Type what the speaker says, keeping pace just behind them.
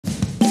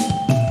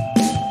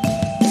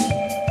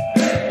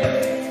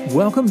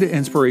Welcome to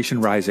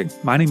Inspiration Rising.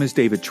 My name is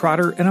David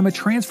Trotter, and I'm a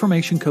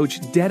transformation coach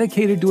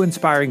dedicated to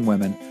inspiring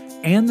women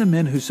and the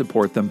men who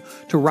support them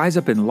to rise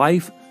up in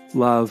life,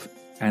 love,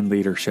 and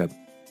leadership.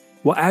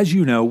 Well, as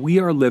you know, we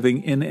are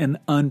living in an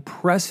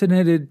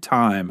unprecedented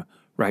time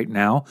right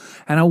now,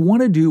 and I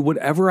want to do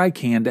whatever I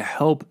can to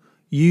help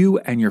you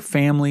and your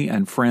family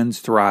and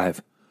friends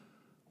thrive.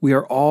 We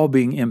are all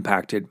being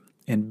impacted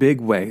in big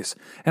ways,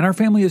 and our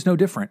family is no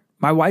different.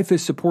 My wife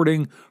is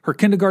supporting her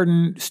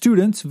kindergarten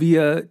students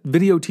via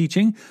video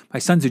teaching. My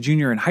son's a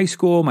junior in high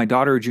school, my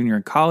daughter a junior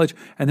in college,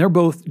 and they're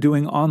both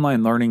doing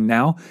online learning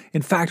now.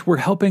 In fact, we're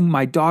helping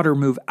my daughter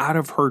move out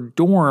of her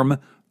dorm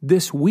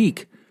this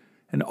week.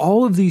 And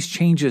all of these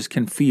changes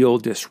can feel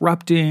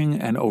disrupting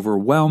and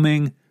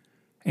overwhelming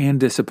and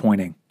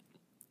disappointing.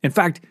 In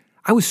fact,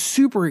 I was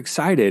super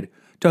excited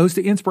to host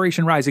the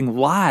Inspiration Rising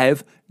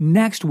Live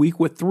next week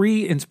with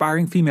 3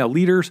 inspiring female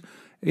leaders,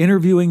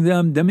 interviewing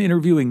them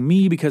interviewing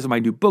me because of my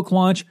new book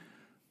launch.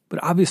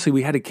 But obviously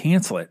we had to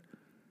cancel it.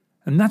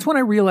 And that's when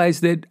I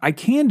realized that I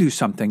can do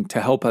something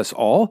to help us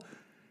all.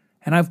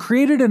 And I've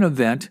created an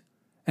event,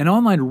 an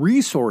online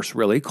resource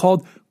really,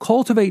 called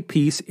Cultivate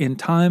Peace in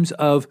Times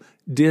of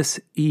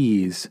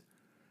Dis-ease.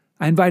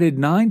 I invited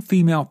 9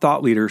 female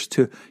thought leaders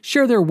to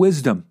share their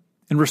wisdom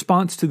in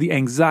response to the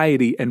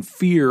anxiety and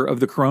fear of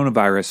the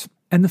coronavirus.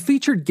 And the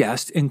featured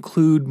guests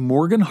include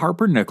Morgan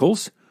Harper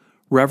Nichols,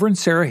 Reverend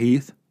Sarah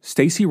Heath,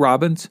 Stacey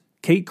Robbins,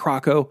 Kate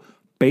Crocco,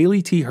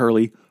 Bailey T.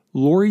 Hurley,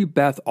 Lori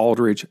Beth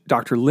Aldridge,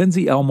 Dr.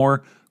 Lindsay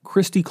Elmore,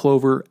 Christy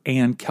Clover,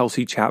 and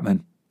Kelsey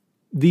Chapman.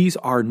 These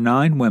are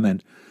 9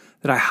 women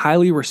that I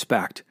highly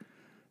respect.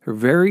 They're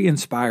very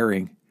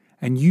inspiring,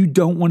 and you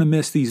don't want to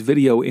miss these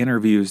video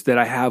interviews that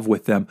I have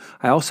with them.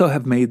 I also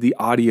have made the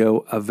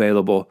audio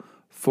available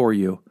for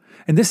you.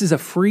 And this is a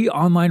free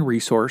online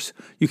resource.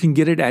 You can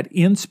get it at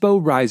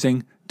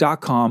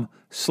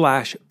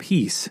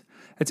insporising.com/peace.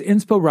 That's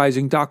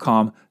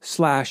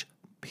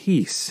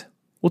insporising.com/peace.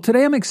 Well,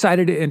 today I'm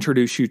excited to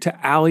introduce you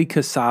to Allie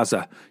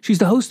Casazza. She's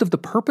the host of the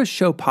Purpose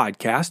Show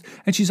podcast,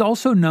 and she's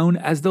also known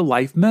as the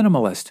Life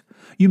Minimalist.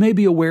 You may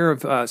be aware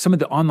of some of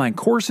the online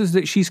courses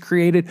that she's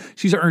created.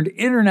 She's earned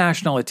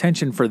international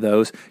attention for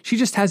those. She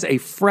just has a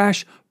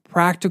fresh,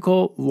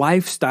 practical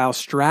lifestyle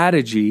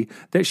strategy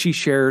that she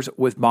shares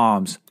with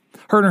moms.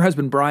 Her and her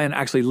husband, Brian,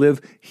 actually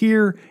live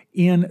here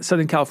in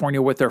Southern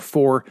California with their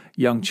 4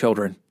 young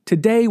children.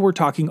 Today, we're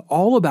talking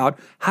all about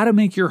how to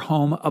make your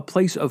home a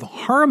place of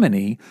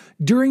harmony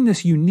during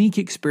this unique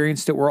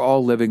experience that we're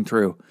all living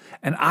through.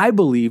 And I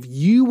believe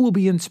you will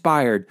be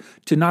inspired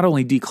to not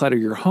only declutter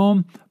your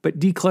home, but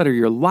declutter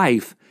your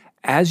life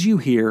as you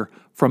hear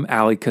from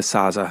Allie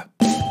Casazza.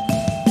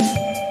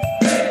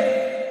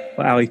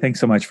 Well, Allie, thanks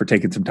so much for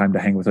taking some time to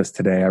hang with us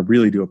today. I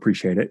really do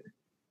appreciate it.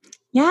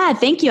 Yeah,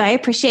 thank you. I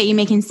appreciate you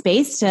making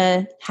space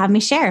to have me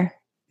share.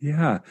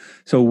 Yeah.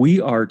 So we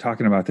are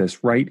talking about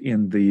this right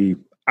in the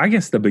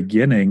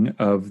beginning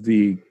of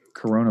the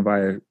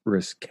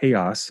coronavirus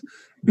chaos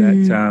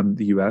that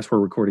the U.S., we're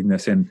recording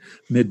this in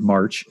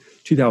mid-March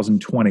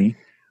 2020.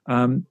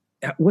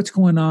 What's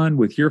going on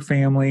with your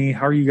family?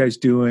 How are you guys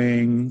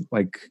doing?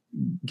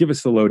 Give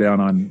us the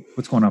lowdown on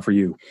what's going on for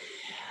you.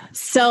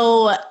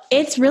 So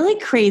it's really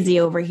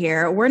crazy over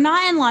here. We're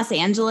not in Los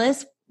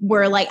Angeles.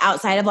 We're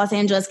outside of Los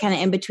Angeles, kind of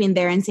in between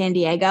there and San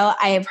Diego.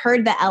 I have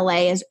heard that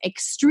LA is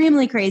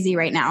extremely crazy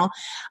right now.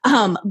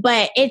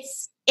 But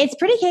it's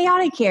pretty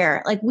chaotic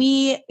here.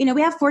 We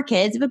have 4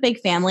 kids, we have a big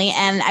family,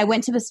 and I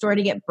went to the store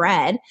to get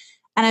bread,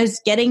 and I was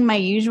getting my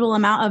usual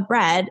amount of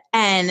bread.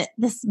 And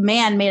this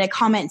man made a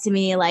comment to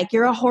me,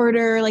 you're a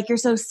hoarder, you're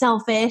so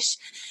selfish.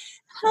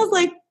 I was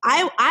like,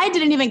 I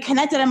didn't even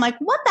connect it. I'm like,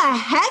 what the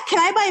heck? Can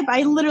I buy?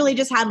 I literally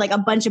just had a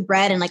bunch of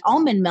bread and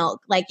almond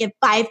milk, get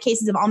 5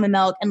 cases of almond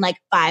milk and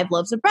 5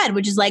 loaves of bread,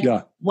 which is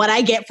what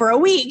I get for a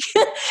week.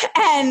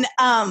 And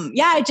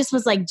I just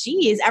was like,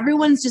 geez,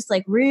 everyone's just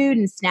rude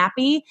and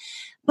snappy.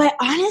 But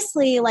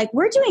honestly,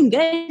 we're doing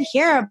good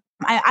here.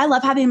 I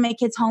love having my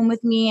kids home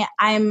with me.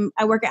 I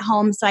work at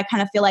home, so I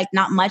kind of feel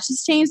not much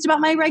has changed about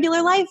my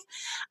regular life.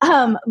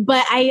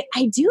 But I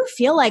do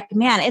feel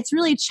man, it's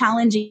really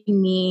challenging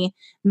me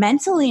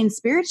mentally and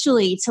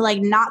spiritually to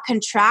not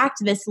contract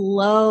this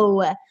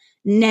low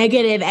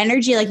negative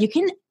energy. You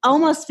can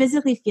almost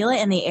physically feel it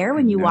in the air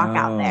when you walk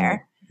out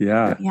there.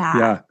 Yeah.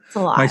 It's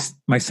a lot.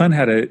 My son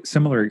had a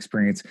similar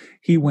experience.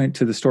 He went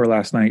to the store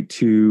last night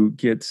to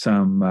get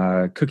some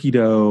cookie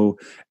dough,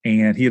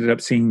 and he ended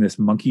up seeing this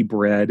monkey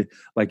bread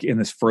in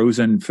this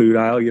frozen food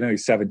aisle.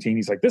 He's 17.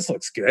 He's like, this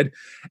looks good.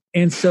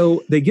 And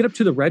so they get up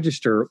to the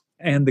register,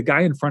 and the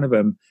guy in front of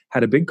him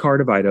had a big cart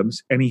of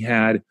items, and he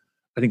had,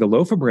 I think, a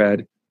loaf of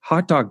bread,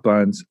 hot dog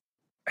buns,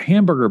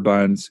 hamburger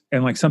buns,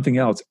 and like something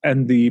else.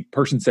 And the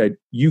person said,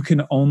 you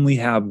can only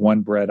have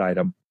one bread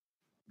item,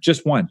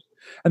 just one.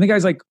 And the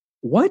guy's like,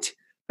 what?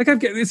 Like,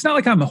 it's not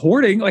like I'm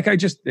hoarding. Like,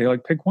 they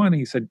like, pick one. And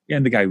he said,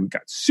 and the guy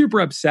got super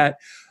upset.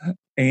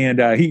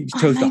 And he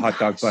chose the hot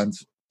dog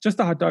buns, just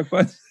the hot dog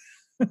buns.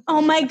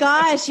 Oh my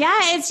gosh.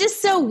 Yeah. It's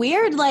just so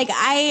weird. Like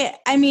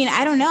I mean,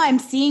 I don't know. I'm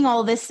seeing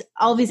all these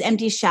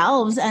empty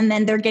shelves and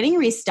then they're getting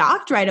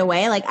restocked right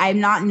away. Like I'm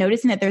not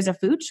noticing that there's a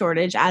food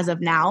shortage as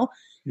of now.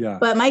 Yeah.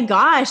 But my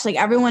gosh, like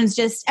everyone's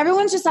just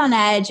on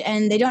edge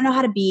and they don't know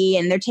how to be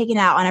and they're taking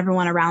out on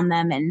everyone around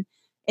them. And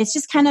it's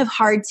just kind of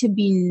hard to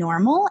be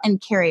normal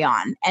and carry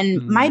on.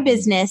 And my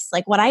business,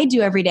 like what I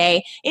do every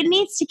day, it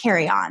needs to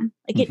carry on.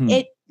 Like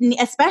it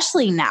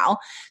especially now.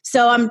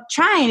 So I'm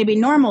trying to be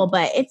normal,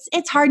 but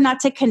it's hard not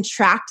to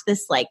contract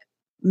this like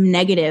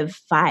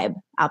negative vibe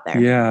out there.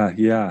 Yeah.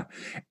 Yeah.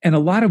 And a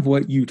lot of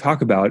what you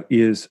talk about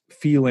is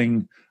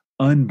feeling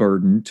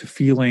unburdened,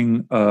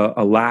 feeling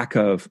a lack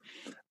of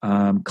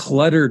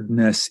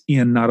clutteredness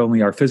in not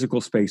only our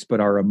physical space,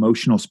 but our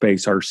emotional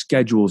space, our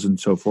schedules and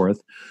so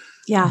forth.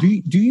 Yeah.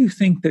 Do you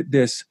think that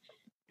this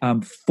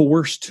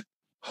forced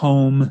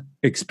home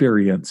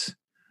experience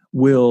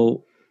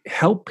will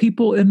help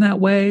people in that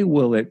way?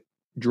 Will it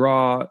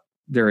draw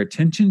their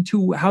attention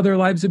to how their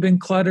lives have been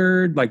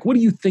cluttered? Like, what do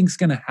you think is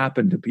going to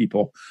happen to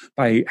people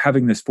by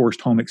having this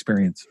forced home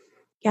experience?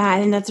 Yeah,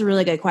 I think that's a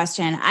really good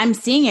question. I'm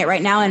seeing it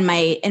right now in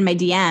my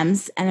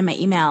DMs and in my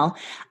email.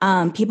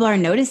 People are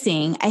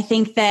noticing. I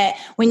think that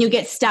when you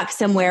get stuck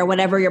somewhere,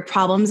 whatever your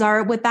problems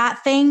are with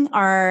that thing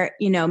are,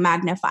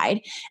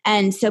 magnified.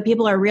 And so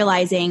people are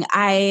realizing,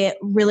 I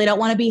really don't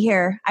want to be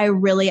here.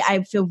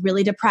 I feel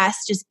really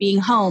depressed just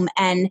being home.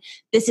 And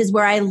this is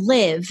where I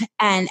live.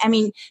 And I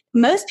mean,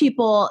 most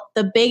people,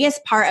 the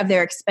biggest part of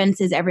their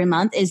expenses every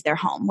month is their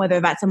home, whether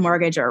that's a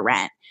mortgage or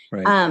rent.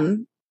 Right.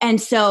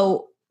 And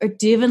so, or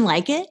do you even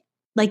like it?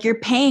 Like you're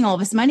paying all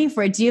this money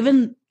for it. Is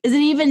it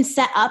even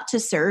set up to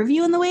serve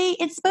you in the way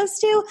it's supposed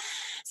to?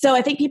 So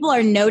I think people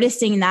are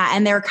noticing that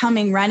and they're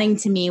coming running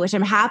to me, which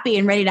I'm happy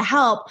and ready to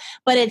help.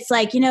 But it's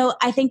like,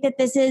 I think that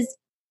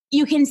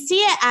you can see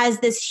it as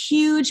this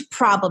huge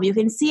problem. You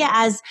can see it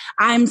as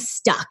I'm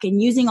stuck and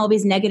using all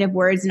these negative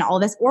words and all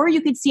this, or you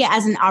could see it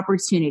as an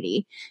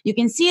opportunity. You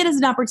can see it as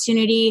an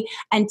opportunity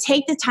and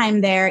take the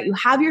time there. You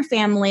have your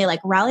family,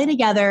 like rally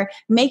together,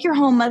 make your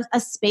home a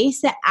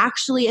space that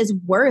actually is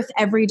worth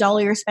every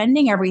dollar you're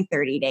spending every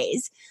 30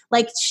 days.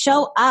 Like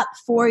show up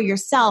for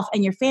yourself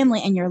and your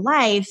family and your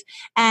life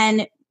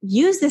and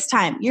use this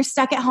time. You're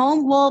stuck at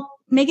home. Well,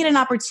 make it an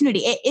opportunity.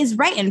 It is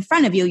right in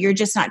front of you. You're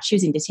just not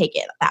choosing to take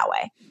it that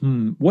way.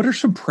 What are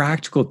some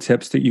practical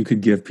tips that you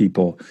could give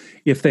people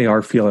if they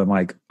are feeling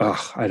like,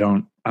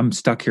 I'm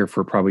stuck here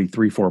for probably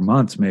 3-4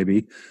 months,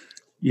 maybe,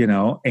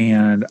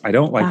 and I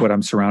don't like what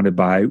I'm surrounded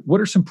by. What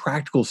are some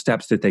practical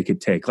steps that they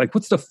could take? Like,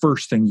 what's the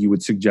first thing you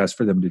would suggest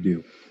for them to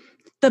do?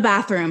 The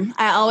bathroom.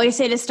 I always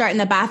say to start in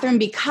the bathroom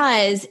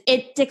because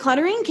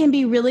decluttering can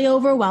be really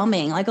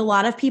overwhelming. Like a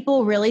lot of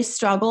people really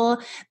struggle.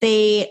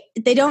 They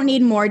don't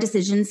need more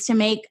decisions to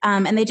make.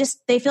 And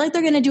they feel like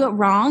they're going to do it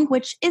wrong,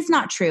 which is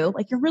not true.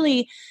 Like you're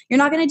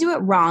not going to do it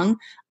wrong.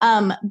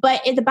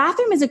 But the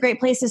bathroom is a great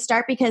place to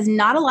start because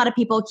not a lot of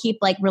people keep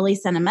like really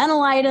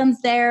sentimental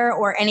items there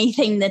or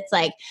anything that's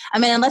like,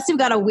 unless you've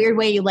got a weird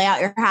way you lay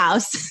out your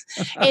house,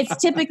 it's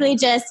typically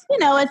just,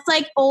 it's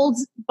like old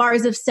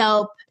bars of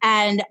soap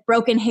and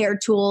broken hair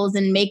tools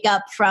and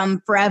makeup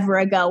from forever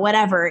ago,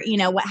 whatever,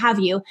 what have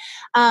you.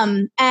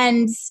 And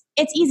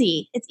it's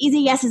easy. It's easy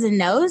yeses and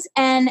nos.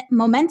 And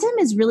momentum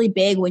is really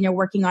big when you're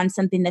working on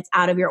something that's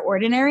out of your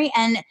ordinary.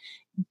 And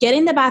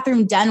getting the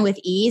bathroom done with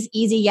ease,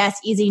 easy yes,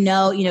 easy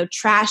no,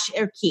 trash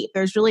or keep.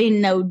 There's really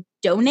no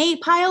donate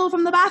pile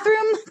from the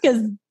bathroom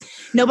because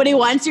nobody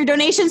wants your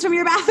donations from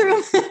your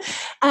bathroom.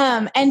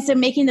 And so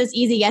making those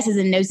easy yeses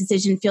and no's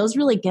decision feels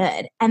really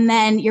good. And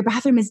then your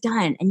bathroom is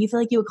done and you feel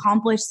like you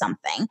accomplished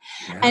something.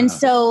 Yeah. And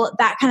so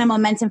that kind of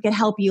momentum can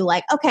help you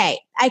like, okay,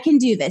 I can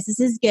do this. This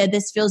is good.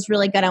 This feels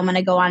really good. I'm going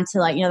to go on to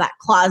that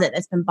closet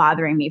that's been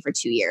bothering me for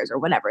 2 years or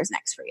whatever is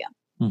next for you.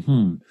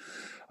 Mm-hmm.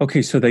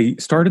 Okay, so they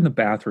start in the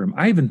bathroom.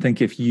 I even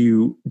think if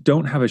you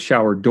don't have a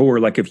shower door,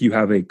 like if you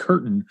have a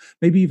curtain,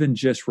 maybe even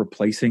just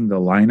replacing the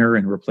liner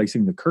and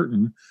replacing the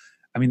curtain.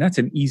 That's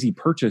an easy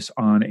purchase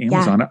on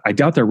Amazon. Yeah. I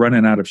doubt they're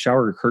running out of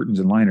shower curtains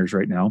and liners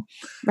right now.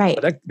 Right.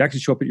 But that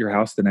could show up at your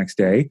house the next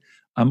day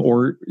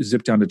or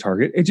zip down to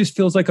Target. It just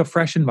feels like a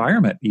fresh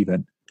environment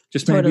even.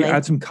 Just maybe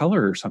add some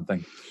color or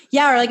something.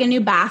 Yeah, or like a new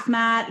bath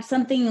mat,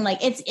 something like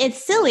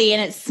it's silly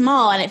and it's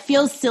small and it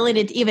feels silly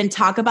to even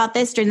talk about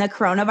this during the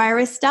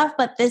coronavirus stuff,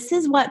 but this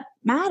is what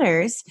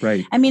matters.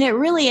 Right.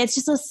 It's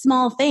just a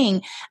small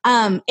thing.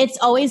 I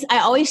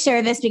always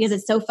share this because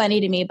it's so funny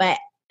to me, but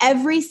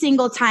every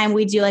single time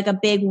we do like a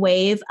big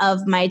wave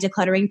of my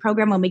decluttering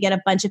program, when we get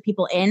a bunch of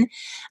people in,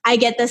 I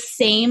get the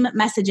same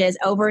messages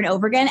over and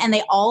over again. And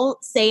they all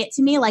say it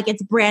to me like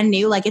it's brand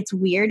new, like it's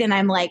weird. And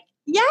I'm like,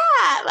 yeah,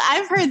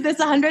 I've heard this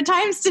 100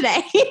 times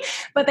today.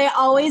 But they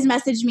always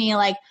message me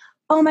like,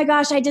 oh my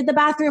gosh, I did the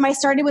bathroom. I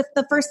started with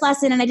the first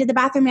lesson and I did the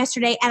bathroom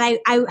yesterday. And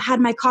I had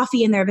my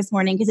coffee in there this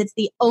morning because it's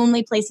the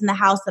only place in the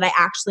house that I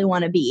actually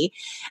want to be.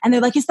 And they're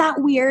like, is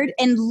that weird?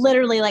 And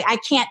literally, like, I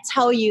can't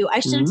tell you,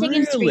 I should have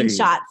taken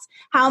screenshots.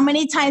 How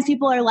many times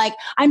people are like,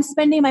 I'm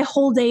spending my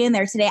whole day in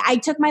there today. I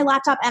took my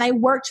laptop and I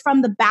worked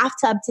from the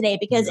bathtub today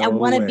because I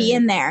want to be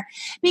in there.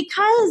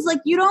 Because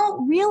like, you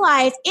don't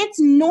realize it's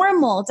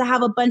normal to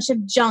have a bunch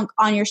of junk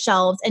on your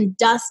shelves and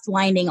dust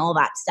lining all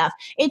that stuff.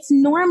 It's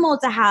normal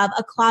to have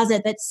a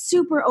closet that's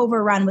super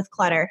overrun with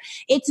clutter.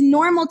 It's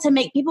normal to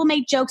people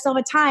make jokes all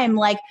the time.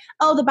 Like,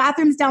 oh, the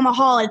bathroom's down the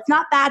hall. It's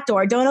not that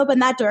door. Don't open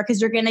that door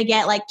because you're going to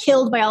get like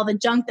killed by all the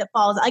junk that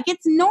falls. Like,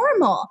 it's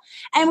normal.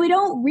 And we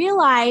don't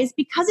realize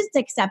because it's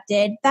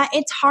accepted that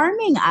it's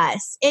harming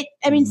us.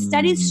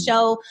 Studies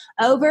show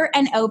over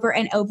and over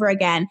and over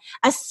again,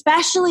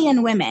 especially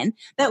in women,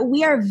 that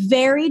we are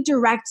very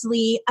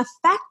directly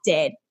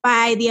affected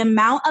by the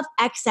amount of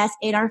excess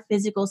in our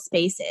physical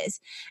spaces.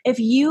 If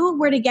you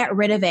were to get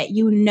rid of it,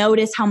 you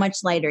notice how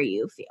much lighter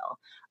you feel.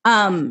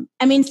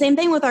 Same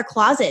thing with our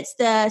closets.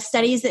 The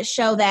studies that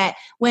show that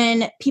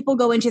when people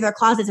go into their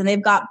closets and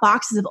they've got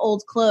boxes of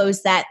old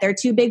clothes that they're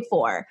too big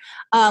for,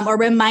 or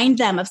remind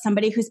them of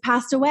somebody who's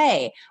passed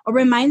away, or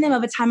remind them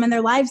of a time in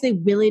their lives they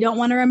really don't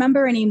want to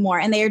remember anymore.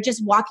 And they are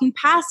just walking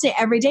past it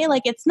every day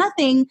like it's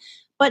nothing.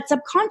 But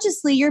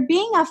subconsciously, you're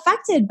being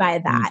affected by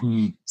that.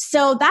 Mm-hmm.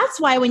 So that's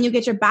why when you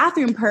get your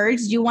bathroom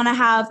purged, you want to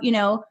have,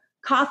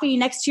 coffee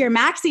next to your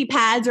maxi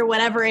pads or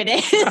whatever it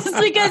is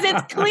because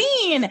it's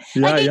clean. It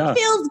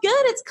feels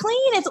good. It's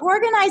clean. It's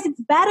organized. It's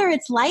better.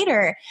 It's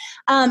lighter.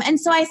 And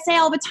so I say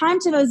all the time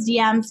to those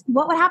DMs,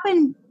 what would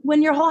happen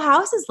when your whole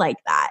house is like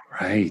that?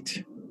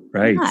 Right.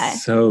 Yeah.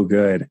 So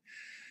good.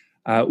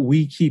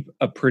 We keep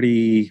a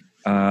pretty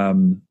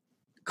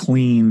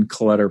clean,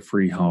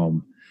 clutter-free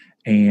home.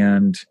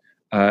 And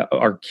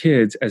our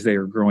kids, as they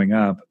were growing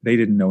up, they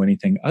didn't know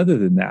anything other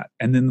than that.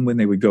 And then when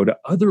they would go to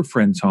other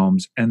friends'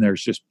 homes and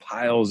there's just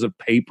piles of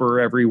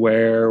paper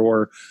everywhere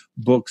or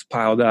books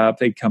piled up,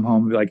 they'd come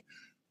home and be like,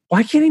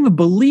 well, I can't even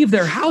believe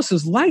their house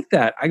is like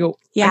that. I go,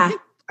 yeah,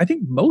 I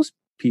think most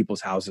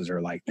people's houses are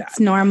like that. It's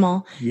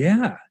normal.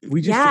 Yeah.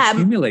 We just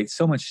accumulate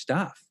so much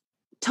stuff.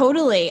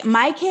 Totally.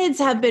 My kids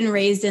have been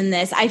raised in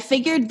this. I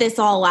figured this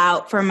all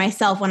out for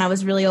myself when I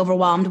was really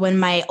overwhelmed when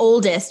my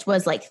oldest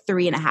was like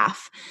 3.5.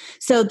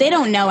 So they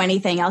don't know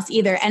anything else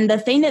either. And the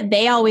thing that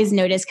they always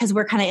notice, because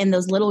we're kind of in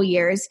those little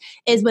years,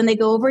 is when they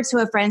go over to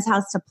a friend's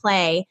house to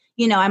play,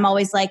 I'm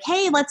always like,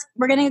 hey,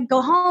 we're going to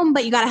go home,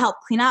 but you got to help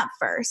clean up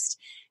first.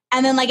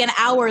 And then like an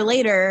hour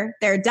later,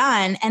 they're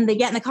done and they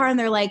get in the car and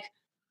they're like,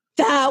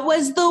 that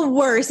was the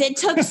worst. It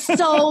took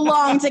so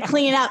long to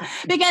clean up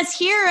because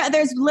here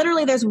there's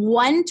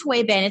one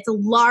toy bin. It's a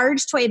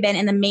large toy bin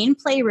in the main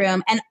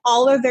playroom and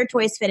all of their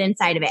toys fit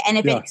inside of it. And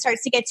if it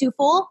starts to get too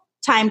full,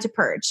 time to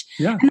purge.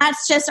 Yeah. And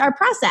that's just our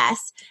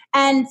process.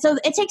 And so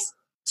it takes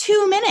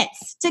 2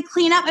 minutes to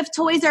clean up if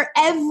toys are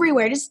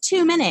everywhere, just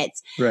 2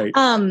 minutes. Right.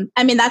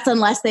 That's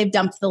unless they've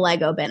dumped the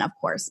Lego bin, of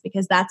course,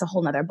 because that's a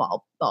whole nother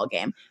ball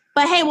game.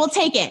 But hey, we'll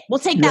take it. We'll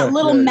take that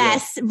little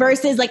mess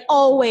versus like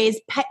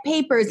always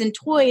papers and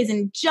toys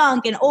and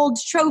junk and old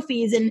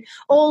trophies and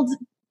old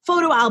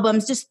photo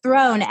albums just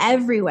thrown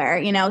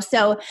everywhere,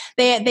 So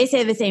they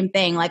say the same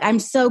thing. Like, I'm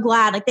so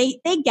glad, like they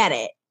get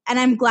it. And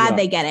I'm glad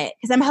they get it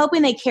because I'm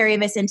hoping they carry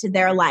this into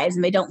their lives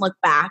and they don't look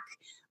back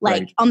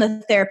like on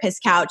the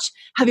therapist couch.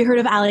 Have you heard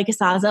of Allie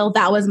Casazza? Oh,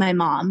 that was my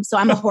mom. So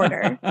I'm a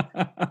hoarder.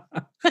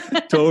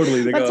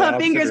 Totally. Let's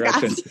hope fingers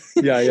crossed.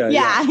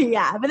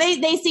 Yeah. But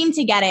they seem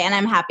to get it and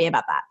I'm happy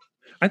about that.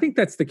 I think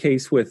that's the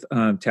case with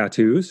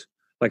tattoos.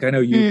 Like, I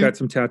know you've got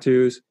some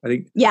tattoos.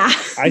 I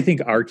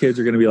think our kids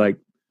are going to be like,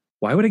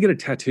 why would I get a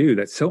tattoo?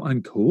 That's so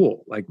uncool.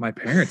 Like, my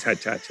parents had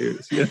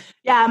tattoos.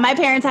 Yeah, my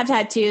parents have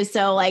tattoos.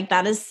 So like,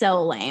 that is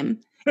so lame.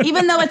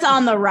 Even though it's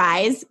on the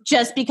rise,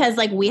 just because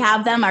like we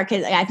have them, I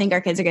think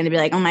our kids are going to be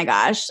like, oh my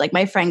gosh, like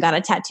my friend got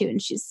a tattoo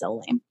and she's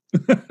so lame.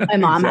 My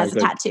mom has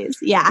tattoos.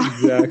 Yeah.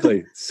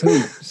 Exactly.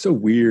 So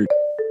weird.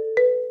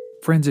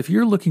 Friends, if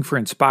you're looking for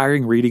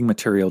inspiring reading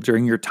material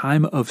during your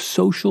time of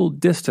social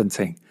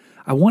distancing,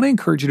 I want to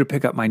encourage you to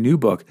pick up my new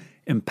book,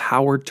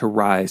 Empowered to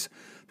Rise: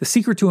 The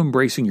Secret to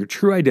Embracing Your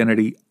True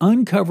Identity,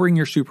 Uncovering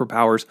Your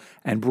Superpowers,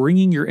 and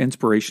Bringing Your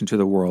Inspiration to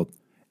the World.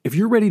 If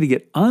you're ready to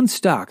get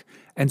unstuck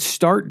and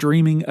start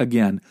dreaming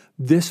again,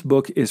 this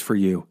book is for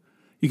you.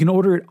 You can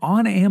order it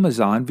on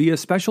Amazon via a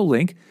special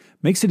link.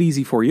 Makes it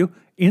easy for you.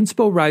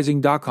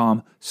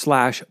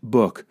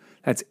 insporising.com/book.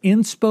 That's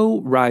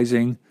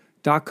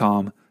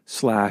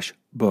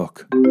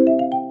insporising.com/book.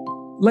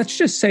 Let's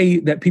just say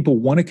that people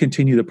want to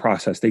continue the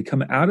process. They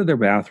come out of their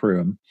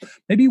bathroom.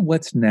 Maybe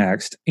what's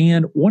next?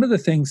 And one of the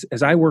things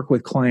as I work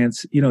with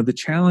clients, the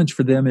challenge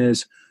for them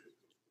is,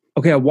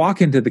 okay, I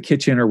walk into the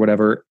kitchen or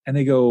whatever, and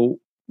they go,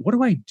 what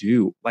do I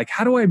do? Like,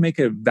 how do I make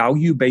a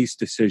value-based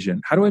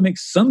decision? How do I make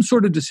some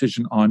sort of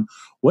decision on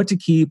what to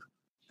keep,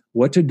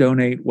 what to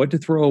donate, what to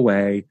throw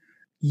away?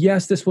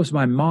 yes, this was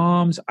my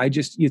mom's.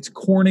 It's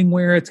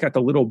Corningware. It's got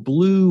the little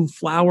blue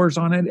flowers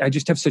on it. I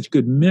just have such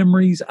good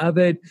memories of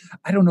it.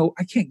 I don't know.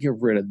 I can't get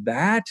rid of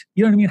that.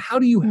 You know what I mean? How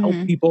do you help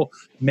people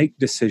make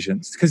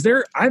decisions? Because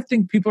I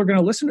think people are going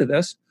to listen to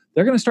this.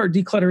 They're going to start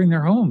decluttering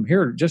their home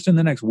here just in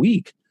the next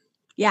week.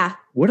 Yeah.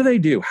 What do they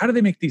do? How do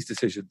they make these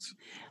decisions?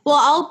 Well,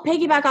 I'll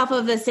piggyback off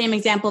of the same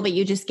example that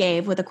you just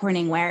gave with the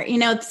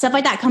Corningware. Stuff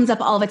like that comes up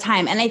all the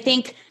time. And I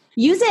think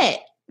use it.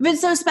 If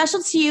it's so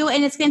special to you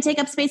and it's going to take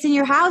up space in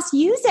your house,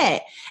 use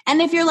it.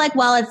 And if you're like,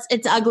 well,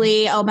 it's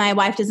ugly. Oh, my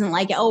wife doesn't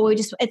like it. Oh, we're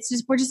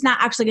just not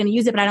actually going to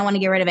use it, but I don't want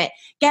to get rid of it.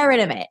 Get rid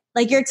of it.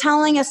 Like you're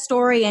telling a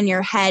story in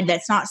your head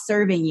that's not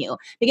serving you.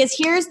 Because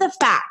here's the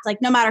fact,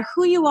 like no matter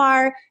who you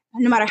are,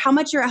 no matter how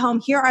much you're at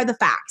home, here are the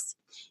facts.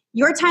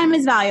 Your time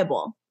is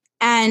valuable.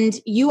 And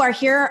you are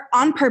here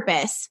on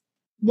purpose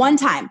one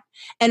time.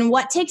 And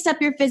what takes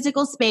up your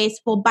physical space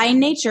will by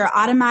nature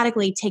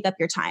automatically take up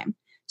your time.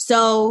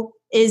 So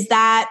is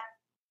that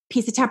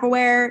piece of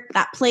Tupperware,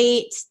 that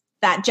plate,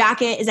 that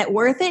jacket, is it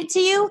worth it to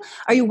you?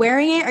 Are you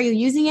wearing it? Are you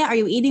using it? Are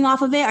you eating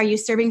off of it? Are you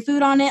serving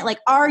food on it? Like,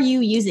 are you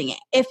using it?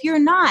 If you're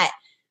not,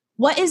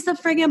 what is the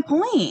friggin'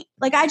 point?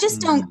 Like, I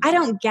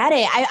don't get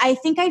it. I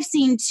think I've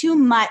seen too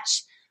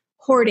much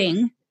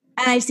hoarding.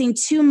 And I've seen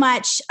too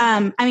much,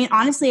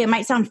 honestly, it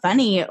might sound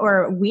funny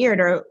or weird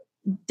or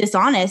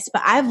dishonest,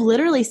 but I've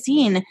literally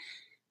seen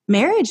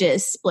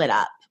marriages split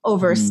up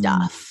over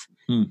stuff.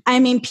 I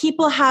mean,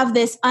 people have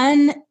this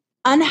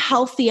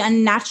unhealthy,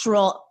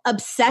 unnatural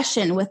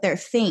obsession with their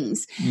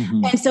things.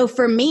 And so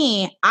for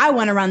me, I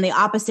want to run the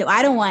opposite.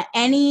 I don't want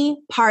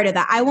any part of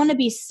that. I want to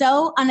be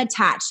so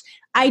unattached.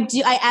 I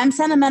am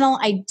sentimental.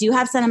 I do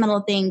have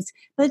sentimental things,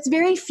 but it's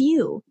very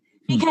few.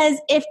 Because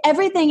if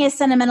everything is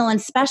sentimental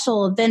and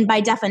special, then by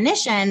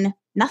definition,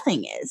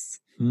 nothing is.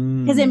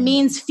 Because it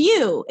means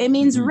few. It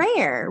means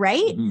rare,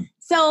 right?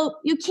 So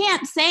you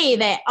can't say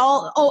that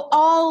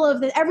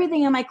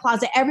everything in my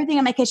closet, everything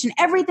in my kitchen,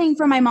 everything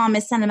from my mom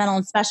is sentimental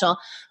and special.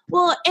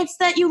 Well, it's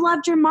that you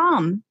loved your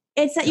mom.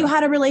 It's that you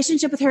had a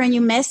relationship with her and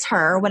you miss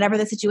her, whatever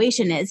the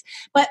situation is.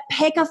 But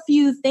pick a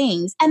few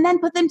things and then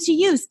put them to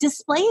use.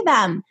 Display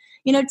them.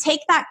 Take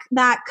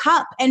that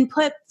cup and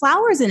put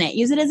flowers in it.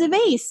 Use it as a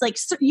vase. Like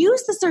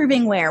use the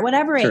servingware,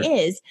 whatever it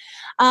is.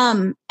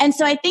 And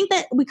so I think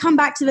that we come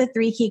back to the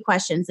 3 key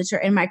questions that are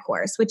in my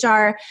course, which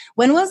are,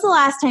 when was the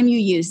last time you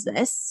used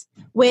this?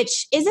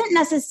 Which isn't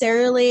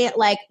necessarily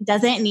like,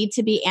 doesn't need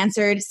to be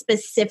answered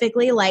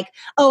specifically like,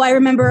 oh, I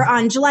remember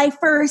on July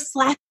 1st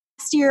last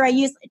year I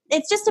used,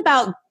 it's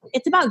about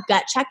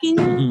gut checking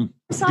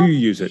yourself. Do you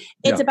use it?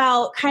 It's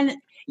about kind of,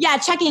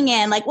 checking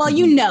in like, well,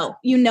 you know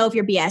if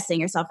you're BSing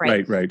yourself,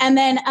 right? Right. And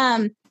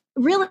then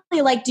really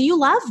like, do you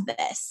love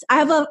this? I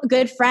have a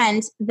good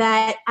friend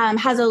that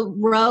has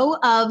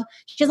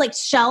she has like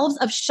shelves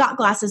of shot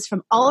glasses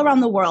from all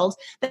around the world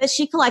that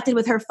she collected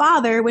with her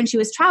father when she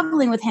was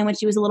traveling with him when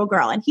she was a little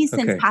girl. And he's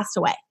since passed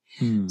away.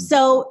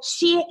 So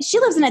she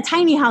lives in a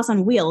tiny house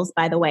on wheels,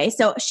 by the way.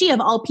 So she, of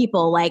all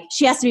people, like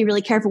she has to be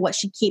really careful what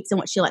she keeps and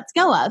what she lets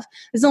go of.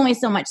 There's only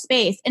so much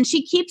space. And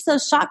she keeps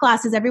those shot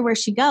glasses everywhere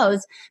she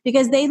goes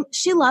because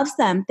she loves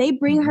them. They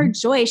bring her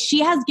joy. She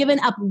has given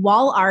up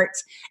wall art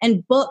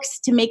and books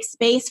to make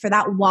space for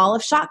that wall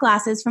of shot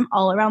glasses from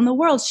all around the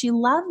world. She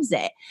loves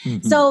it.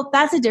 So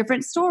that's a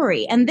different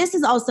story. And this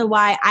is also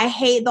why I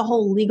hate the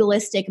whole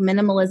legalistic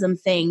minimalism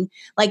thing.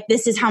 Like,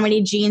 this is how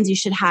many jeans you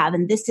should have.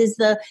 And here's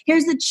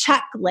the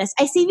checklist.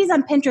 I see these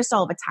on Pinterest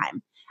all the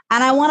time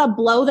and I want to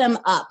blow them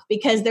up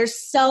because they're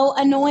so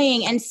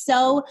annoying. And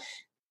so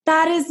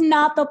that is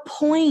not the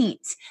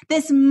point.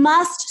 This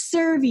must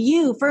serve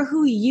you for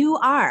who you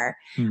are.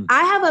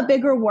 I have a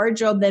bigger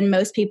wardrobe than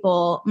most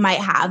people might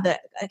have that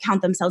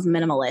count themselves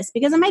minimalist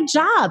because of my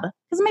job,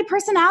 because of my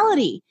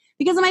personality,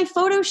 because of my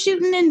photo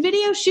shooting and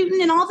video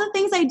shooting and all the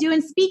things I do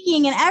and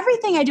speaking and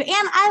everything I do.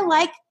 And I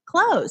like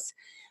clothes,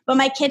 but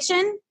my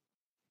kitchen,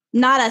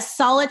 not a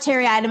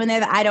solitary item in there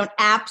that I don't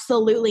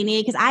absolutely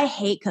need because I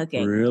hate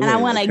cooking and I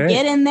want to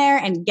get in there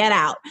and get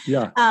out.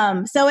 Yeah.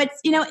 So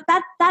it's,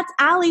 that's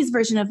Allie's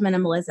version of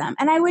minimalism.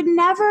 And I would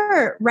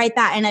never write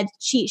that in a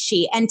cheat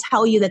sheet and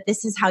tell you that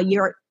this is how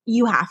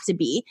you have to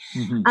be.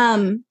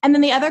 And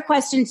then the other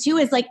question too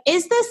is like,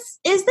 is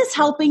this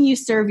helping you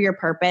serve your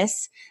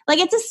purpose? Like,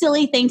 it's a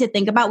silly thing to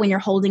think about when you're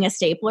holding a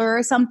stapler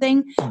or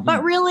something,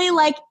 but really,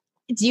 like,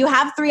 do you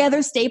have 3 other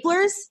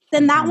staplers?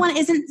 Then that one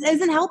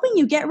isn't helping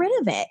you. Get rid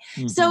of it.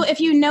 So if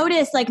you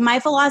notice, like,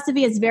 my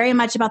philosophy is very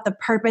much about the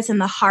purpose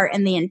and the heart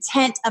and the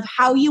intent of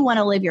how you want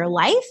to live your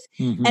life,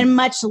 and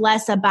much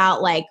less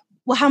about like,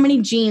 well, how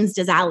many jeans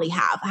does Allie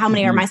have? How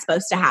many am I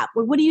supposed to have?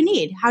 What do you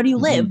need? How do you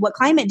live? What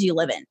climate do you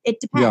live in? It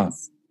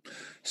depends. Yeah.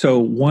 So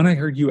one I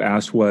heard you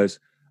ask was,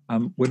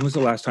 when was the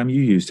last time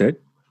you used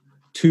it?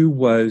 2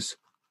 was,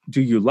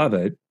 do you love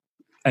it?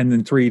 And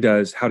then 3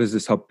 how does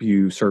this help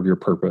you serve your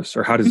purpose?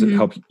 Or how does it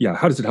help? Yeah.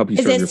 How does it help you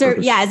serve your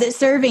purpose? Yeah. Is it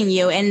serving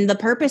you and the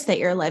purpose that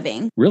you're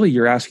living? Really,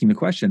 you're asking the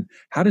question,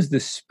 how does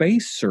this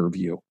space serve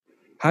you?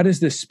 How does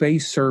this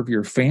space serve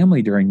your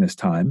family during this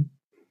time?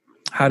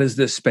 How does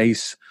this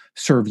space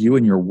serve you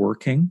in your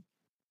working?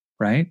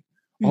 Right?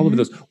 all of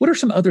those. What are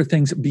some other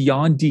things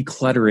beyond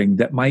decluttering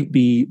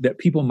that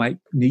people might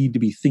need to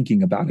be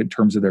thinking about in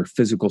terms of their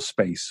physical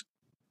space?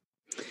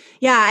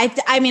 Yeah,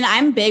 I mean,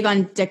 I'm big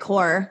on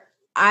decor.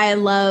 I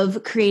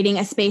love creating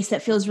a space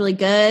that feels really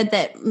good,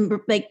 that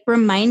like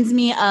reminds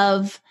me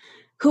of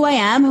who I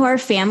am, who our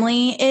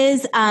family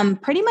is.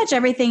 Pretty much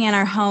everything in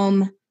our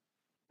home,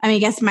 I mean, I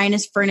guess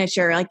minus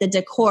furniture, like the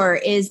decor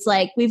is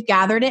like, we've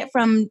gathered it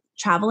from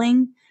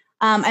traveling.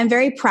 I'm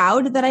very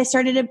proud that I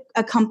started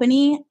a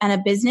company and a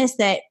business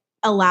that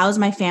allows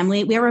my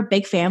family. We are a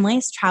big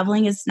family. So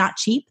traveling is not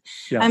cheap.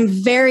 Yeah. I'm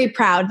very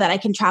proud that I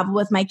can travel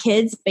with my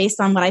kids based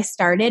on what I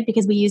started,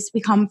 because we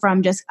come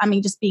from just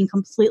being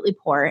completely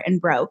poor and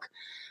broke.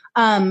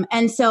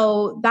 And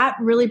so that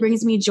really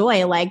brings me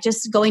joy, like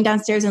just going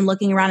downstairs and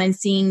looking around and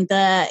seeing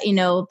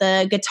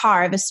the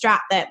guitar, the Strat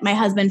that my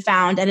husband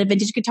found at a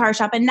vintage guitar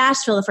shop in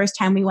Nashville the first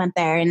time we went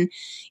there. And,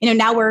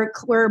 now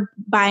we're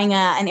buying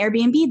an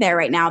Airbnb there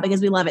right now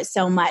because we love it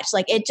so much.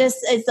 Like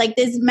it's like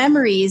these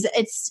memories.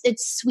 It's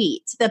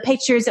sweet. The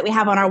pictures that we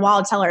have on our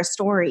wall tell our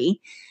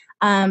story.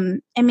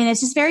 It's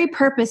just very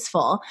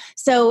purposeful.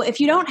 So if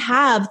you don't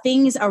have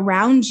things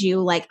around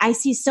you, like I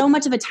see so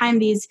much of the time,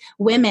 these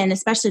women,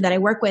 especially that I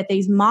work with,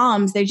 these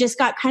moms, they just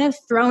got kind of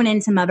thrown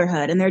into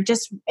motherhood, and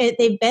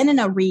they've been in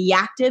a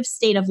reactive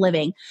state of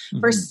living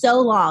for so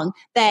long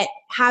that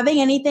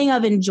having anything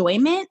of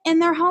enjoyment in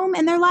their home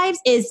and their lives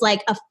is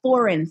like a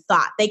foreign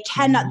thought. They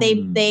cannot,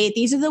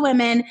 these are the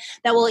women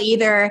that will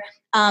either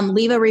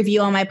leave a review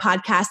on my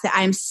podcast that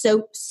I'm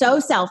so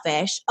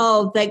selfish.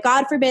 Oh, that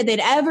God forbid they'd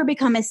ever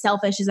become as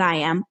selfish as I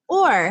am.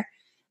 Or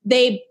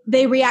they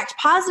react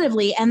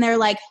positively and they're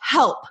like,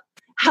 help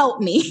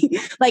me.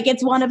 Like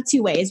it's one of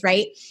two ways,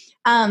 right?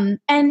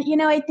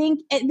 I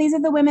think these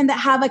are the women that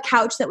have a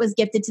couch that was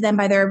gifted to them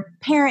by their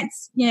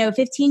parents,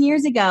 15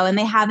 years ago, and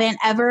they haven't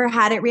ever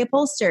had it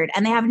reupholstered,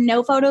 and they have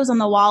no photos on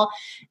the wall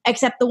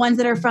except the ones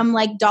that are from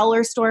like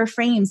dollar store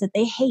frames that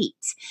they hate.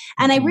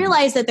 And I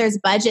realize that there's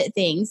budget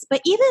things,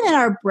 but even in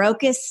our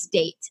brokest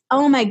state,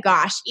 oh my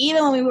gosh,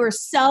 even when we were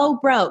so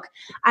broke,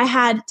 I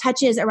had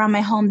touches around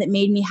my home that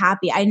made me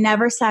happy. I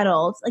never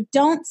settled. Like,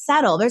 don't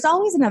settle. There's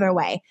always another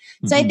way.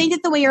 So I think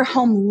that the way your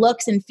home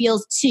looks and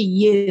feels to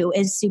you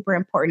is super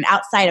important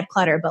outside of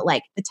clutter, but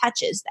like the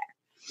touch is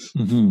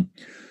there.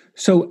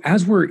 So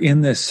as we're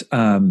in this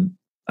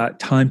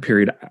time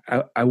period,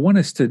 I want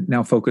us to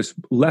now focus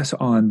less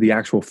on the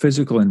actual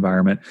physical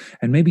environment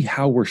and maybe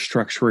how we're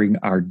structuring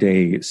our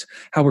days,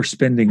 how we're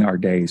spending our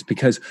days,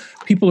 because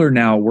people are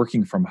now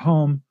working from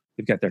home.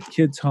 They've got their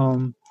kids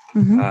home.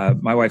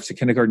 My wife's a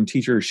kindergarten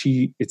teacher.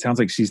 It sounds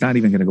like she's not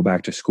even going to go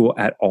back to school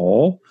at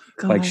all.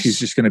 Gosh. Like she's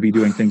just going to be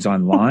doing things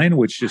online,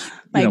 which just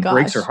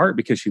breaks her heart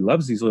because she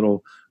loves these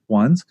little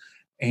ones.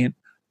 And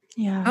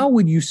how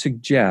would you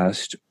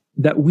suggest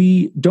that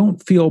we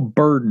don't feel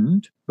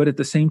burdened, but at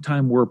the same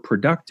time we're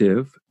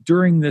productive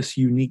during this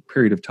unique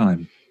period of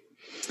time?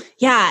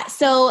 Yeah.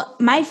 So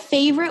my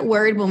favorite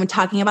word when we're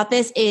talking about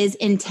this is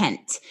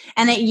intent.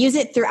 And I use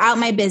it throughout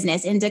my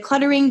business. In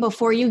decluttering,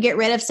 before you get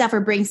rid of stuff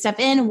or bring stuff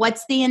in,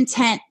 what's the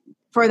intent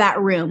for that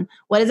room?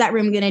 What is that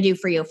room going to do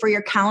for you? For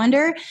your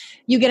calendar,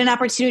 you get an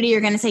opportunity,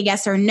 you're going to say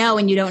yes or no,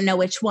 and you don't know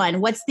which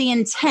one. What's the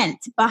intent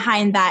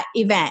behind that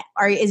event?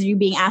 Is you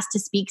being asked to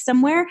speak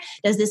somewhere?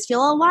 Does this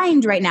feel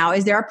aligned right now?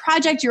 Is there a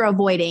project you're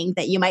avoiding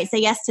that you might say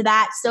yes to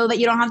that so that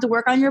you don't have to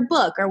work on your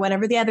book or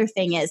whatever the other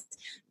thing is?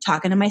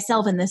 Talking to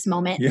myself in this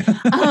moment. Yeah.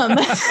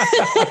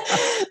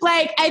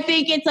 I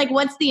think it's like,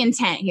 what's the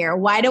intent here?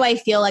 Why do I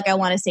feel like I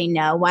want to say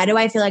no? Why do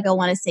I feel like I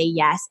want to say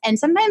yes? And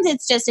sometimes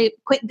it's just a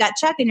quick gut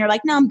check and you're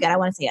like, no, I'm good. I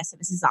want to say yes.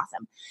 This is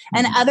awesome.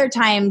 And other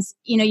times,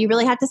 you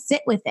really have to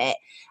sit with it.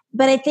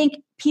 But I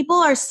think people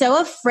are so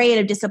afraid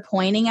of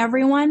disappointing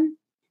everyone.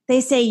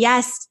 They say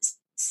yes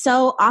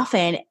so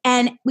often.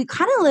 And we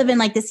kind of live in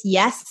like this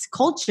yes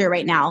culture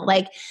right now.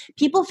 Like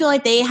people feel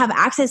like they have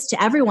access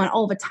to everyone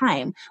all the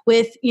time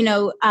with,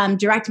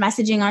 direct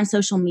messaging on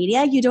social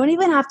media. You don't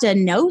even have to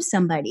know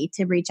somebody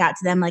to reach out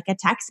to them like a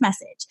text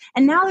message.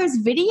 And now there's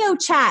video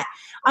chat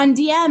on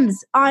DMs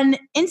on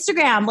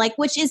Instagram,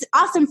 which is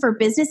awesome for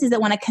businesses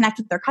that want to connect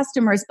with their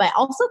customers, but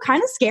also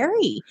kind of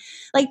scary.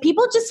 Like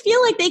people just feel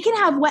like they can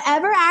have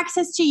whatever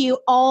access to you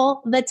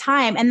all the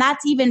time. And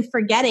that's even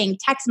forgetting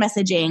text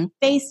messaging,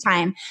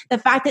 FaceTime. The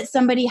fact that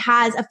somebody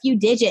has a few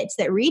digits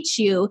that reach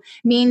you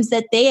means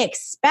that they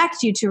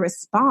expect you to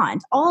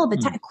respond all the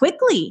time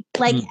quickly.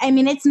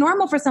 It's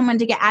normal for someone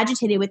to get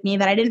agitated with me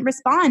that I didn't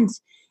respond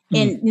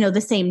in,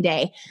 the same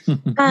day.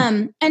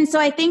 And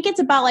so I think it's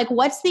about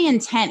what's the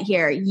intent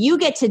here? You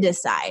get to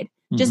decide.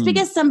 Just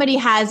because somebody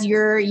has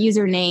your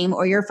username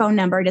or your phone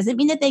number doesn't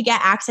mean that they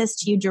get access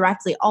to you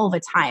directly all the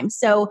time.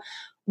 So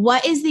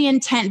what is the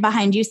intent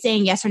behind you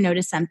saying yes or no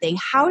to something?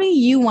 How do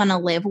you want to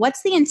live?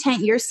 What's the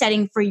intent you're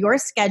setting for your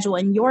schedule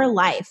and your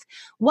life?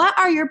 What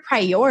are your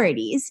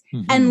priorities?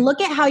 And look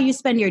at how you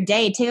spend your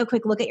day. Take a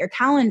quick look at your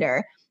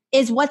calendar.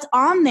 is what's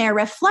on there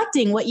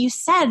reflecting what you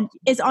said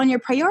is on your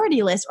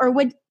priority list? Or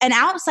would an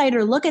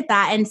outsider look at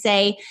that and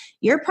say,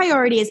 your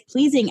priority is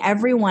pleasing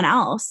everyone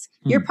else?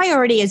 Your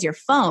priority is your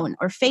phone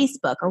or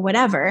Facebook or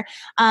whatever.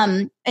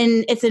 And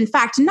it's in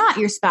fact not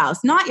your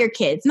spouse, not your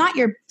kids, not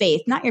your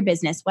faith, not your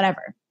business,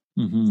 whatever.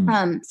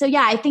 So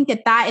yeah, I think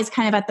that is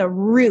kind of at the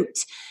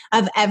root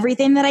of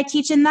everything that I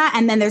teach in that.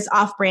 And then there's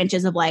off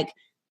branches of like,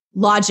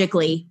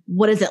 logically,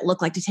 what does it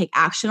look like to take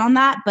action on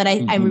that? But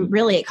I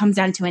really, it comes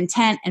down to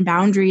intent and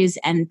boundaries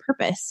and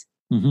purpose.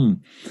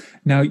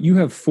 Now you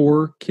have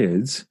 4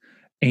 kids,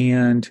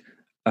 and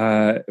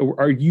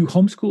are you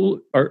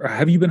homeschool, or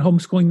have you been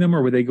homeschooling them,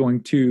 or were they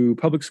going to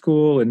public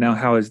school? And now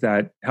how has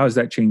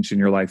that changed in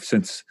your life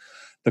since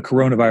the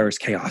coronavirus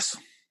chaos?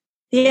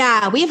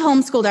 Yeah, we've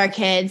homeschooled our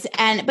kids,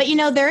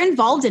 but they're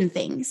involved in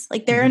things.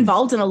 Like they're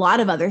involved in a lot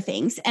of other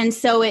things. And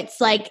so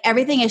it's like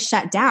everything is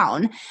shut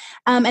down.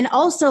 And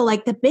also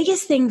like the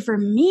biggest thing for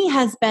me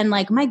has been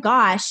like, my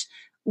gosh,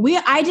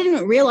 I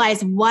didn't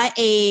realize what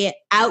a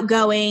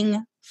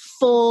outgoing,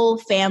 full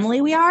family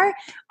we are.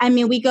 I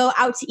mean, we go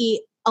out to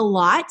eat a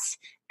lot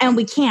and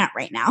we can't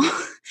right now.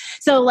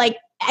 So like,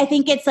 I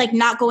think it's like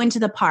not going to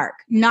the park,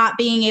 not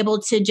being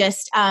able to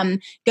just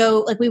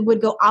go, like we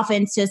would go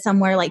often to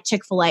somewhere like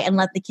Chick-fil-A and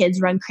let the kids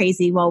run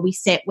crazy while we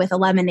sit with a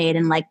lemonade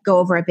and like go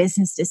over a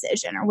business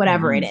decision or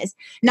whatever it is.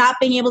 Not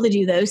being able to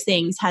do those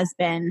things has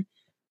been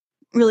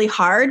really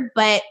hard.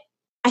 But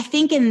I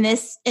think in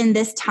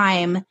this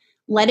time,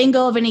 letting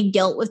go of any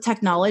guilt with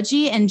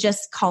technology and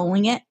just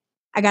calling it,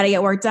 I got to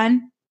get work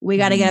done. We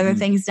got to get other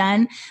things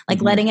done,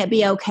 like letting it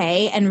be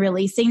okay and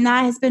releasing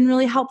that has been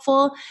really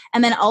helpful.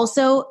 And then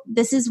also,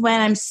 this is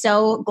when I'm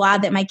so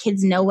glad that my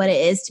kids know what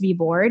it is to be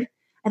bored.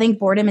 I think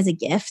boredom is a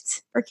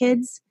gift for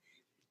kids.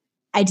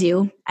 I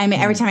do. I mean,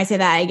 every time I say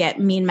that, I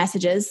get mean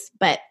messages,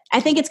 but I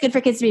think it's good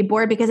for kids to be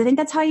bored because I think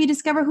that's how you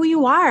discover who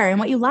you are and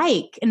what you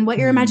like and what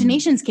your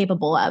imagination is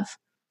capable of.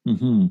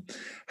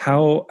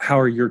 How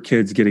are your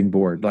kids getting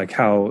bored? Like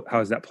how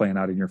is that playing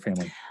out in your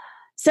family?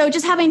 So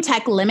just having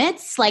tech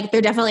limits, like they're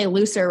definitely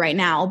looser right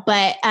now,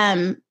 but,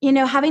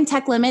 having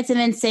tech limits and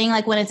then saying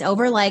like when it's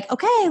over, like,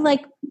 okay,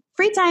 like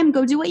free time,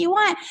 go do what you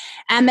want.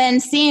 And then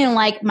seeing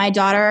like my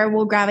daughter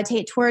will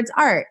gravitate towards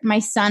art. My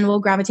son will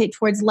gravitate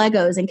towards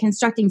Legos and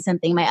constructing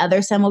something. My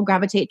other son will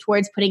gravitate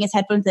towards putting his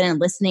headphones in and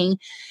listening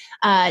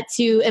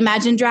to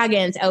Imagine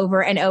Dragons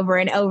over and over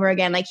and over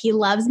again. Like he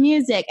loves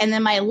music. And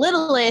then my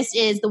littlest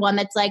is the one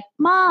that's like,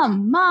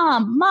 mom,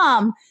 mom,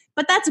 mom.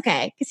 But that's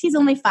okay because he's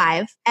only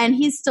 5 and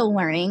he's still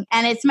learning.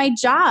 And it's my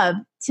job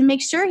to make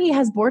sure he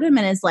has boredom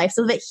in his life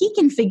so that he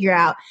can figure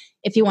out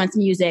if he wants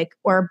music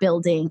or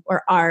building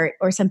or art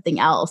or something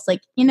else.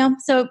 Like,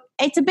 so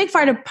it's a big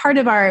part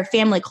of our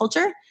family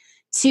culture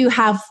to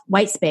have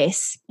white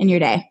space in your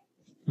day.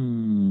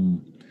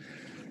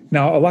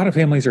 Now, a lot of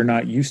families are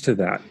not used to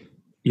that.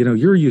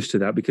 You're used to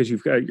that because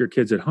you've got your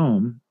kids at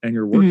home and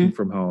you're working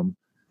from home.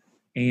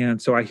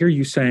 And so I hear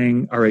you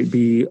saying, all right,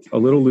 be a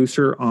little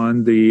looser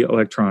on the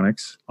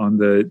electronics, on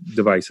the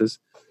devices,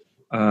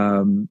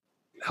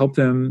 help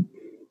them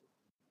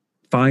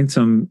find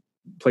some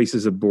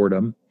places of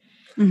boredom.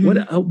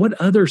 What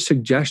other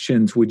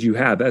suggestions would you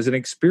have as an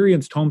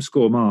experienced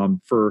homeschool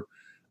mom? For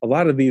a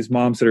lot of these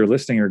moms that are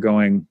listening are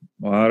going,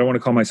 well, I don't want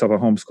to call myself a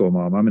homeschool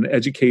mom. I'm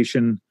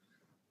an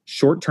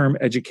short-term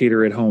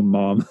educator at home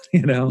mom,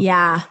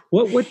 Yeah.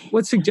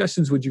 What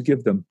suggestions would you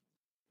give them?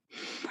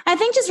 I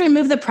think just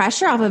remove the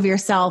pressure off of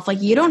yourself. Like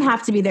you don't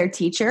have to be their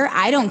teacher.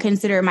 I don't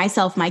consider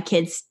myself my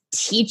kids'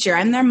 teacher.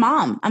 I'm their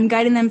mom. I'm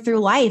guiding them through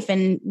life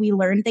and we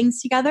learn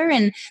things together.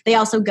 And they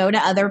also go to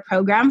other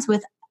programs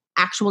with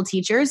actual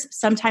teachers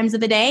sometimes of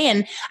the day.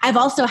 And I've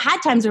also had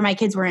times where my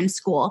kids were in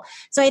school.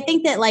 So I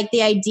think that like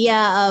the idea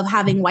of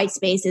having white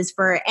space is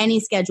for any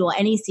schedule,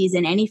 any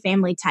season, any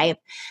family type.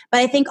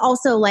 But I think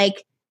also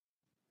like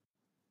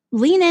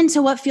lean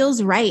into what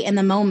feels right in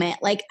the moment.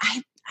 Like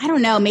I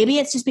don't know. Maybe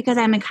it's just because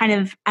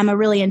I'm a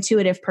really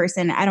intuitive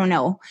person. I don't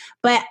know.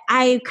 But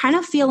I kind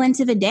of feel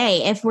into the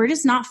day. If we're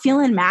just not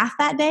feeling math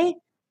that day,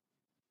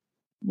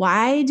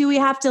 why do we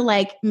have to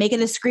like make it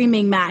a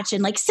screaming match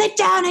and like sit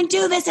down and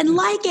do this and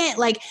like it?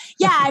 Like,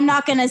 yeah, I'm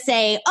not going to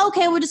say,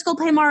 okay, we'll just go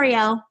play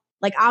Mario.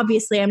 Like,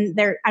 obviously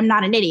I'm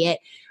not an idiot.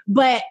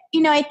 But,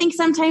 I think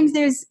sometimes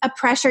there's a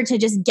pressure to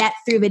just get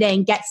through the day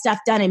and get stuff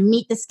done and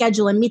meet the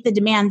schedule and meet the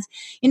demands.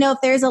 If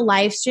there's a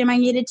live stream I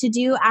needed to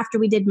do after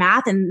we did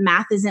math and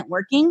math isn't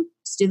working,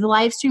 just do the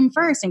live stream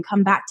first and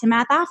come back to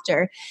math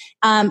after.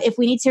 If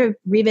we need to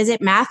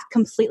revisit math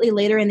completely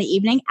later in the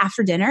evening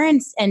after dinner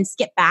and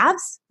skip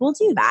baths, we'll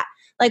do that.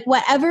 Like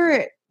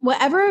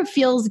whatever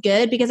feels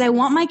good, because I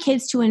want my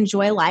kids to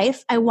enjoy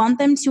life. I want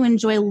them to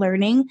enjoy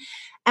learning.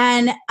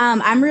 And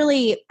I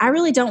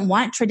really don't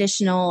want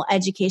traditional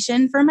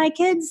education for my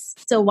kids.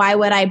 So why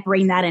would I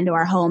bring that into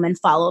our home and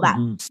follow that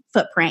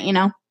footprint,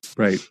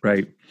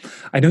 Right.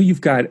 I know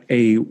you've got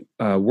a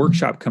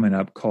workshop coming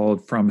up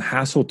called From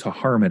Hassle to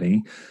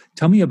Harmony.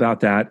 Tell me about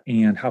that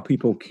and how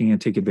people can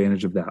take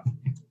advantage of that.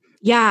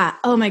 Yeah.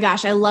 Oh my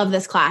gosh. I love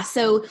this class.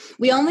 So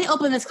we only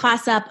open this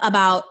class up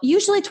about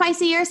usually twice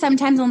a year,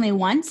 sometimes only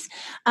once.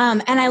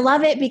 And I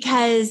love it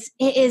because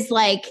it is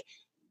like,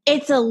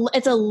 it's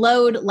a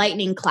load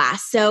lightning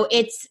class. So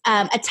it's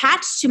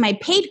attached to my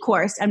paid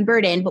course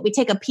Unburdened, but we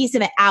take a piece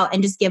of it out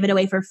and just give it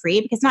away for free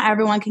because not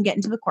everyone can get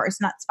into the course,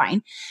 and that's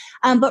fine.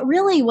 But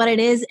really what it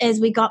is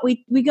we go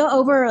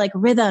over like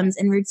rhythms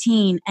and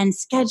routine and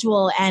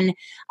schedule. And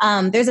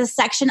there's a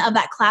section of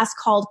that class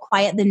called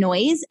Quiet the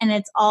Noise. And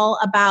it's all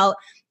about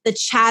the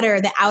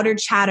chatter, the outer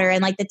chatter,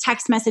 and like the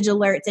text message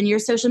alerts and your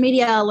social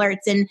media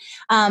alerts and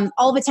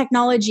all the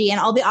technology and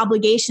all the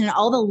obligation and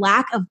all the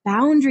lack of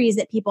boundaries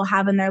that people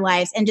have in their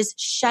lives and just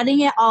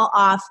shutting it all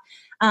off.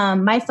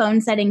 My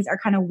phone settings are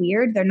kind of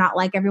weird. They're not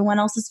like everyone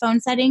else's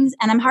phone settings,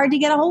 and I'm hard to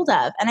get a hold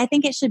of. And I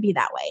think it should be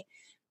that way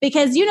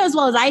because you know as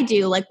well as I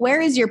do, like, where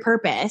is your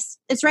purpose?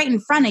 It's right in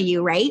front of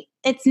you, right?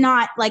 It's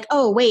not like,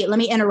 oh, wait, let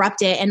me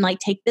interrupt it and like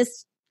take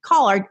this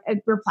call or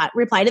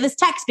reply to this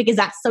text because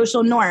that's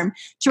social norm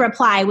to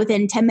reply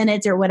within 10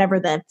 minutes or whatever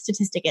the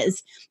statistic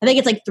is. I think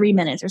it's like 3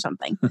 minutes or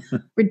something.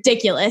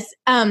 Ridiculous.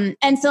 And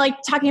so like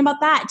talking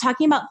about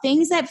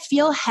things that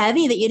feel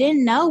heavy that you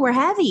didn't know were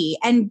heavy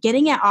and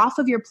getting it off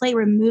of your plate,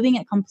 removing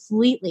it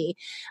completely.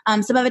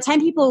 So by the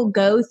time people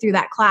go through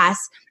that class,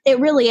 it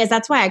really is.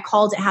 That's why I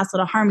called it Hassle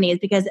to Harmony, is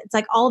because it's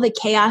like all the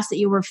chaos that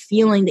you were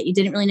feeling that you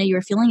didn't really know you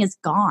were feeling is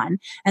gone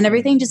and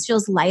everything just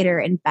feels lighter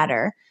and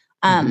better.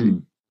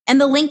 And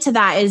the link to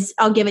that is,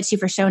 I'll give it to you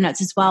for show notes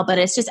as well, but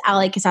it's just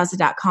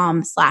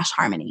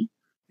alliecasazza.com/harmony.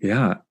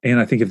 Yeah. And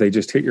I think if they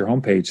just hit your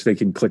homepage, they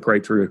can click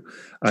right through.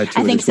 I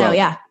think so.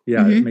 Yeah.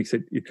 Yeah. It makes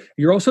it.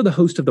 You're also the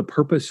host of the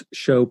Purpose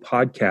Show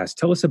podcast.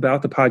 Tell us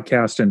about the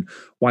podcast and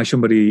why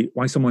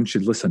someone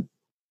should listen.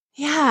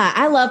 Yeah,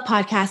 I love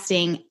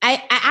podcasting.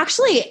 I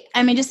actually,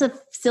 just a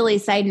silly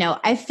side note.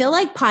 I feel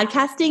like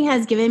podcasting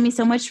has given me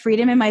so much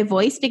freedom in my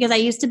voice because I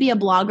used to be a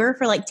blogger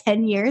for like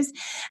 10 years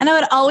and I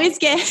would always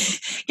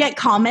get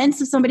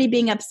comments of somebody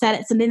being upset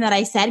at something that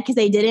I said because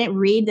they didn't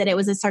read that it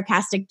was a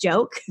sarcastic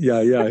joke. Yeah.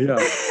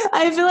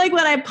 I feel like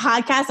when I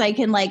podcast, I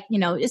can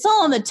it's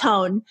all on the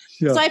tone.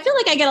 Yeah. So I feel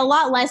like I get a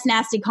lot less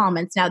nasty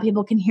comments now that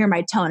people can hear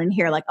my tone and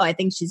hear like, oh, I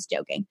think she's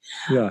joking.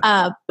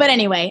 Yeah. But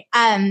anyway,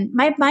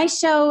 my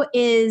show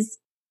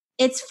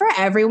it's for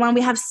everyone.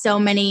 We have so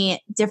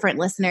many different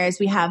listeners.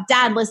 We have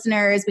dad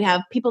listeners. We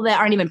have people that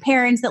aren't even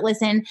parents that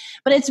listen.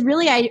 But it's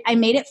really, I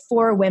made it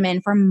for women,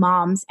 for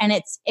moms. And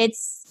it's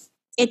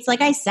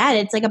like I said,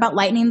 it's like about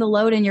lightening the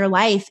load in your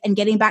life and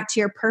getting back to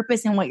your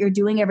purpose and what you're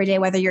doing every day,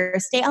 whether you're a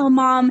stay-at-home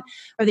mom,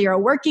 whether you're a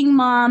working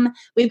mom.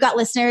 We've got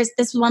listeners.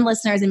 This one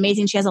listener is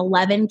amazing. She has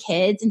 11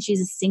 kids and she's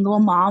a single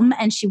mom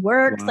and she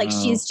works. Wow. Like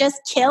she's just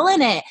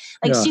killing it.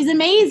 Like she's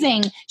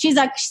amazing. She's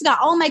got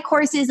all my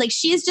courses. Like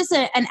she's just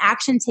an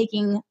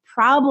action-taking,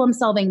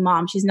 problem-solving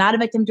mom. She's not a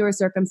victim to her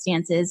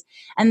circumstances.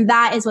 And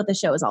that is what the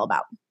show is all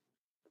about.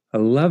 I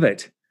love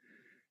it.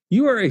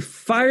 You are a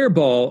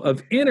fireball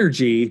of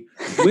energy.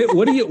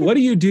 What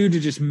do you do to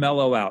just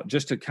mellow out,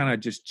 just to kind of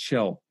just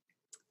chill?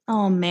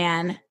 Oh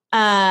man.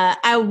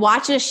 I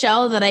watch a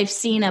show that I've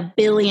seen a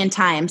billion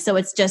times. So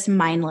it's just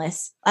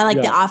mindless. I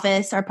like The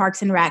Office or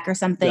Parks and Rec or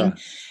something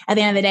at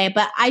the end of the day.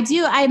 But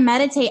I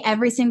meditate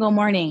every single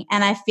morning.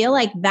 And I feel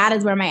like that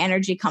is where my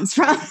energy comes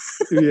from.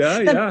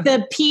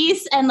 The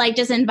peace and like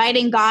just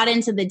inviting God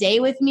into the day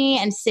with me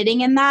and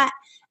sitting in that.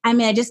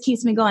 It just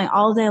keeps me going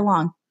all day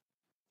long.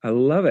 I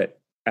love it.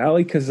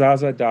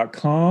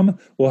 AllieCasazza.com.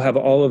 We'll have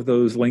all of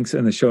those links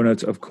in the show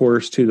notes, of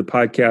course, to the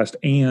podcast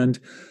and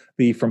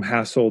the From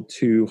Hassle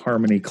to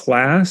Harmony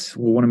class.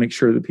 We'll want to make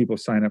sure that people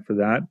sign up for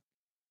that.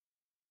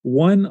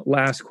 One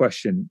last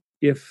question.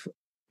 If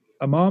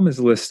a mom is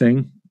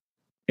listening,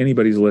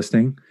 anybody's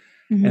listening,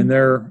 and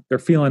they're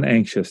feeling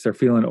anxious, they're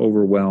feeling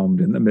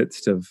overwhelmed in the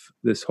midst of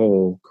this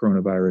whole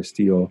coronavirus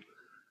deal,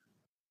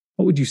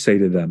 what would you say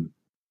to them?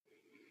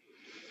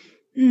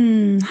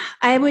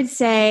 I would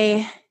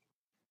say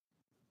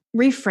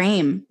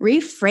reframe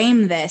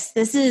this.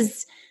 This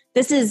is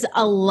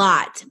a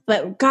lot,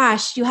 but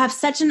gosh, you have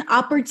such an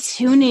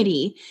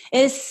opportunity. It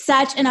is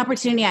such an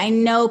opportunity. I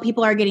know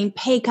people are getting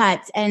pay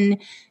cuts and,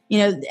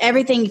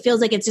 everything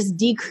feels like it's just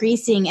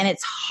decreasing and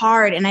it's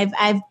hard. And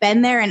I've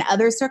been there in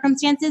other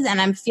circumstances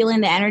and I'm feeling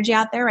the energy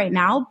out there right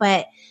now,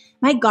 but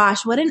my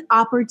gosh, what an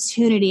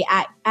opportunity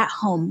at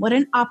home. What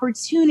an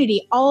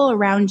opportunity all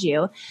around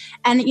you.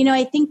 And,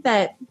 I think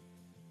that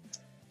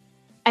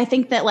I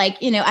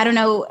don't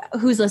know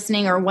who's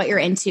listening or what you're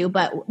into,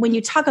 but when you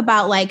talk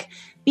about like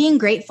being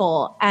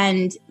grateful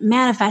and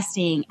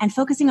manifesting and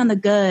focusing on the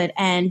good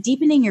and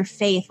deepening your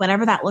faith,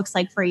 whatever that looks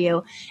like for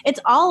you, it's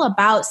all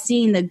about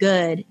seeing the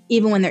good,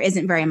 even when there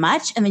isn't very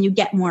much. And then you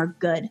get more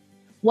good.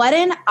 What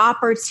an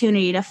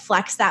opportunity to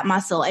flex that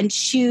muscle and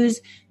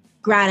choose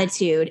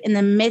gratitude in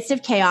the midst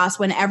of chaos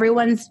when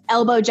everyone's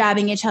elbow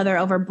jabbing each other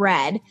over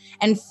bread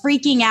and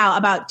freaking out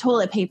about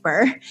toilet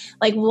paper.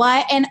 Like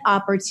what an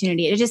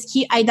opportunity.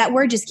 That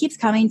word just keeps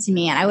coming to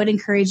me. And I would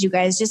encourage you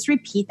guys, just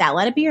repeat that.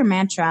 Let it be your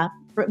mantra.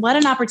 What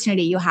an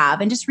opportunity you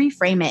have and just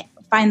reframe it.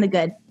 Find the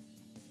good.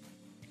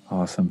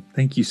 Awesome.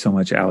 Thank you so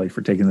much, Allie,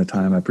 for taking the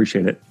time. I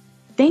appreciate it.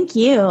 Thank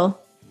you.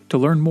 To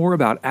learn more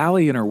about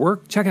Allie and her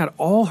work, check out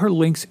all her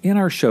links in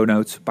our show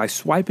notes by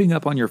swiping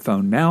up on your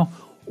phone now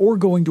or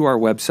going to our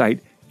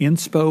website,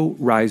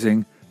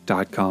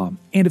 insporising.com.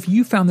 And if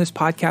you found this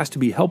podcast to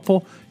be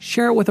helpful,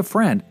 share it with a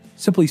friend.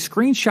 Simply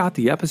screenshot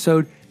the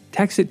episode,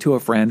 text it to a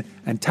friend,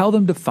 and tell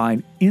them to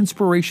find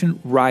Inspiration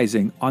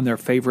Rising on their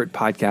favorite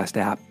podcast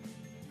app.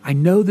 I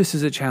know this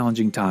is a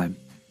challenging time,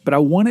 but I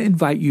want to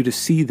invite you to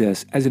see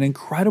this as an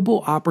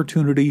incredible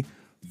opportunity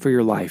for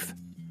your life.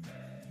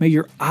 May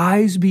your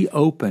eyes be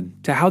open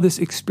to how this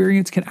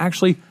experience can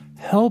actually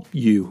help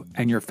you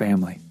and your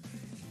family.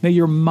 May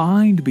your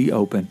mind be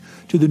open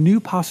to the new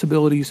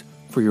possibilities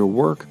for your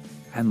work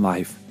and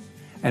life.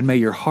 And may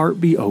your heart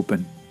be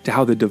open to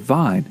how the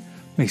divine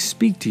may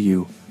speak to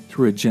you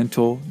through a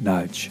gentle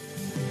nudge.